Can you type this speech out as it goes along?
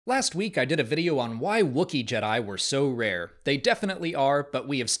Last week I did a video on why Wookiee Jedi were so rare. They definitely are, but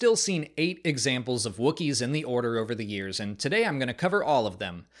we have still seen 8 examples of Wookiees in the Order over the years, and today I'm going to cover all of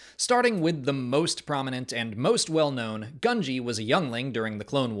them. Starting with the most prominent and most well-known, Gungi was a youngling during the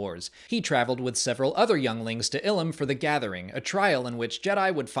Clone Wars. He traveled with several other younglings to Ilum for the Gathering, a trial in which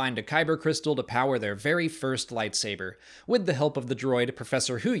Jedi would find a kyber crystal to power their very first lightsaber. With the help of the droid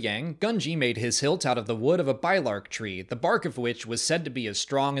Professor Huyang, Gungi made his hilt out of the wood of a bylark tree, the bark of which was said to be as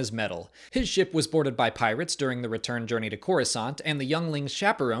strong as metal. His ship was boarded by pirates during the return journey to Coruscant, and the youngling's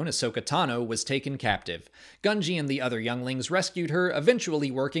chaperone, Ahsoka Tano, was taken captive. Gungi and the other younglings rescued her, eventually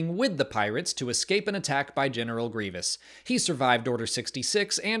working with the pirates to escape an attack by General Grievous. He survived Order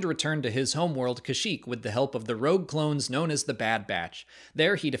 66 and returned to his homeworld Kashyyyk with the help of the rogue clones known as the Bad Batch.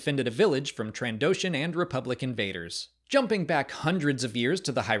 There he defended a village from Trandoshan and Republic invaders. Jumping back hundreds of years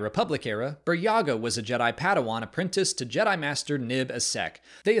to the High Republic era, Buryaga was a Jedi Padawan apprentice to Jedi Master Nib Assek.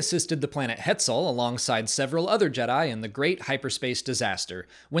 They assisted the planet Hetzal alongside several other Jedi in the Great Hyperspace Disaster.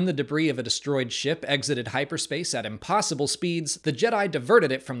 When the debris of a destroyed ship exited hyperspace at impossible speeds, the Jedi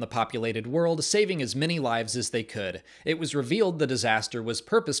diverted it from the populated world, saving as many lives as they could. It was revealed the disaster was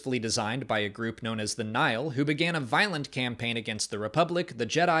purposefully designed by a group known as the Nile, who began a violent campaign against the Republic, the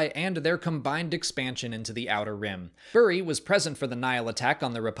Jedi, and their combined expansion into the Outer Rim. Buri was present for the Nile attack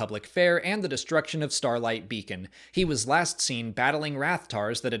on the Republic Fair and the destruction of Starlight Beacon. He was last seen battling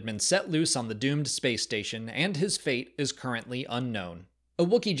Rathtars that had been set loose on the doomed space station, and his fate is currently unknown. A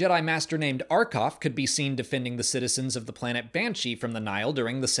Wookiee Jedi Master named Arkoff could be seen defending the citizens of the planet Banshee from the Nile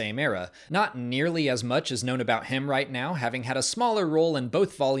during the same era. Not nearly as much is known about him right now, having had a smaller role in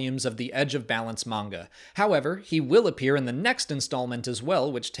both volumes of the Edge of Balance manga. However, he will appear in the next installment as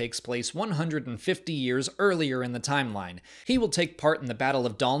well, which takes place 150 years earlier in the timeline. He will take part in the Battle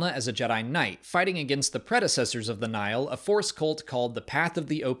of Dalna as a Jedi Knight, fighting against the predecessors of the Nile, a Force cult called the Path of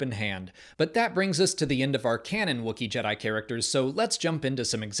the Open Hand. But that brings us to the end of our canon Wookiee Jedi characters, so let's jump into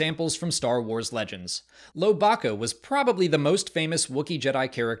some examples from Star Wars Legends. Lobaka was probably the most famous Wookiee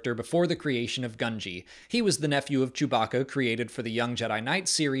Jedi character before the creation of Gungi. He was the nephew of Chewbacca, created for the Young Jedi Knight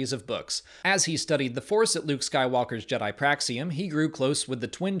series of books. As he studied the Force at Luke Skywalker's Jedi Praxium, he grew close with the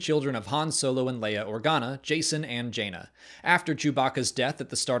twin children of Han Solo and Leia Organa, Jacen and Jaina. After Chewbacca's death at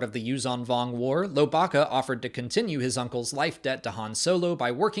the start of the Yuzon Vong War, Lobaka offered to continue his uncle's life debt to Han Solo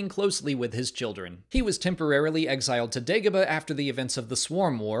by working closely with his children. He was temporarily exiled to Dagobah after the events of the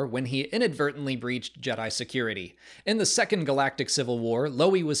Swarm War, when he inadvertently breached Jedi security. In the Second Galactic Civil War,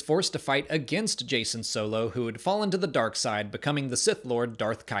 Lowie was forced to fight against Jacen Solo, who had fallen to the dark side, becoming the Sith Lord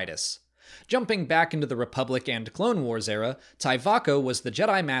Darth Kaitis. Jumping back into the Republic and Clone Wars era, Tyvako was the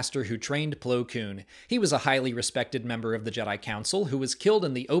Jedi Master who trained Plo Koon. He was a highly respected member of the Jedi Council who was killed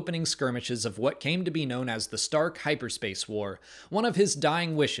in the opening skirmishes of what came to be known as the Stark Hyperspace War. One of his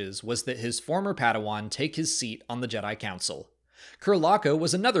dying wishes was that his former Padawan take his seat on the Jedi Council. Kurlaka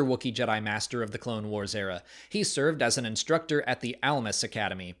was another Wookiee Jedi Master of the Clone Wars era. He served as an instructor at the Almas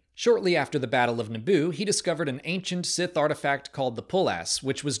Academy. Shortly after the Battle of Naboo, he discovered an ancient Sith artifact called the Pulass,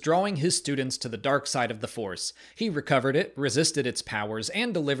 which was drawing his students to the dark side of the Force. He recovered it, resisted its powers,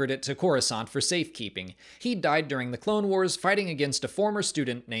 and delivered it to Coruscant for safekeeping. He died during the Clone Wars fighting against a former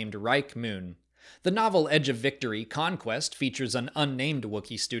student named Reich Moon. The novel Edge of Victory, Conquest, features an unnamed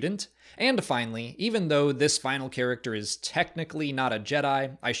Wookiee student. And finally, even though this final character is technically not a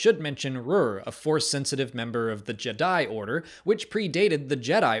Jedi, I should mention Rur, a Force-sensitive member of the Jedi Order, which predated the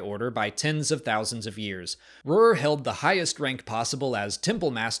Jedi Order by tens of thousands of years. Rur held the highest rank possible as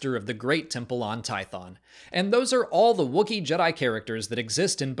Temple Master of the Great Temple on Tython. And those are all the Wookiee Jedi characters that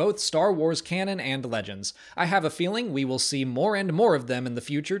exist in both Star Wars canon and Legends. I have a feeling we will see more and more of them in the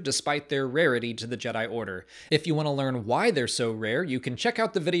future despite their rarity to the Jedi Order. If you want to learn why they're so rare, you can check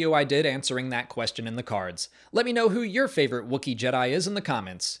out the video I did answering that question in the cards. Let me know who your favorite Wookiee Jedi is in the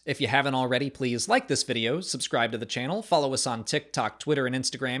comments. If you haven't already, please like this video, subscribe to the channel, follow us on TikTok, Twitter, and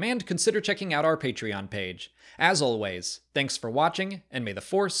Instagram, and consider checking out our Patreon page. As always, thanks for watching, and may the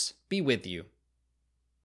Force be with you.